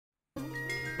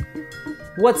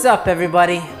What's up,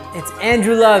 everybody? It's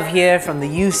Andrew Love here from the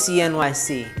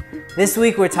UCNYC. This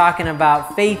week we're talking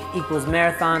about Faith Equals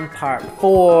Marathon Part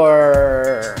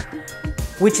 4,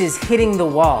 which is hitting the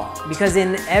wall. Because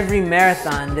in every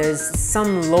marathon there's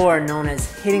some lore known as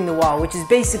hitting the wall, which is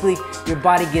basically your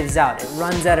body gives out, it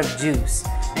runs out of juice.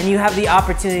 And you have the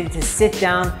opportunity to sit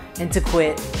down and to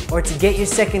quit, or to get your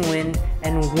second wind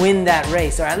and win that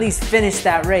race, or at least finish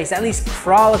that race, at least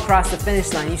crawl across the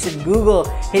finish line. You should Google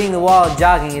hitting the wall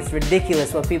jogging. It's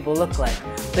ridiculous what people look like.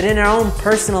 But in our own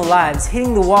personal lives,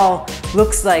 hitting the wall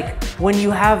looks like when you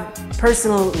have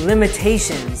personal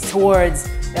limitations towards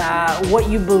what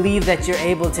you believe that you're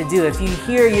able to do. If you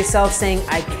hear yourself saying,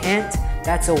 I can't,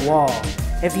 that's a wall.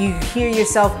 If you hear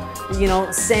yourself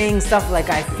saying stuff like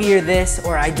I fear this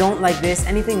or I don't like this,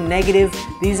 anything negative,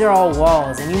 these are all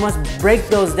walls, and you must break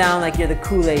those down like you're the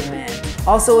Kool-Aid man.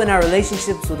 Also in our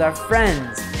relationships with our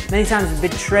friends, many times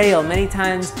betrayal, many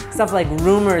times stuff like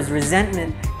rumors,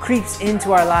 resentment creeps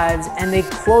into our lives and they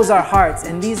close our hearts,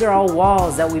 and these are all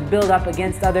walls that we build up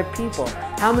against other people.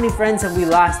 How many friends have we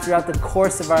lost throughout the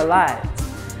course of our lives?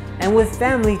 And with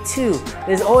family too,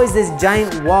 there's always this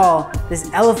giant wall,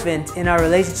 this elephant in our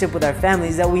relationship with our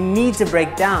families that we need to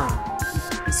break down.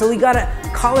 So we gotta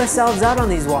call ourselves out on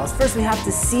these walls. First we have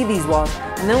to see these walls,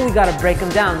 and then we gotta break them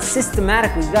down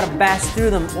systematically. We gotta bash through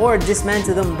them or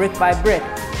dismantle them brick by brick,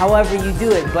 however you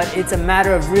do it. But it's a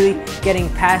matter of really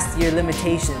getting past your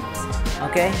limitations,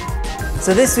 okay?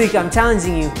 So this week I'm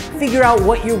challenging you, figure out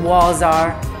what your walls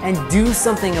are and do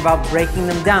something about breaking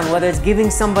them down, whether it's giving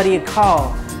somebody a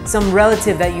call, some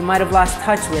relative that you might have lost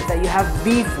touch with, that you have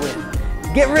beef with.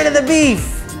 Get rid of the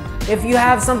beef! If you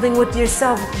have something with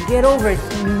yourself, get over it.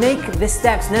 Make the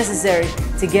steps necessary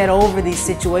to get over these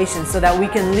situations so that we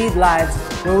can lead lives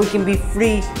where we can be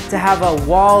free to have a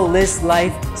wall-less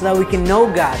life, so that we can know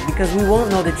God, because we won't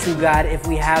know the true God if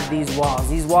we have these walls.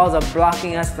 These walls are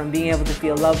blocking us from being able to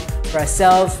feel love for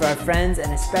ourselves, for our friends,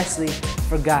 and especially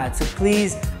for God. So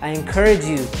please, I encourage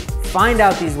you, find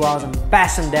out these walls and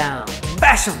bash them down.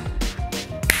 Bash them!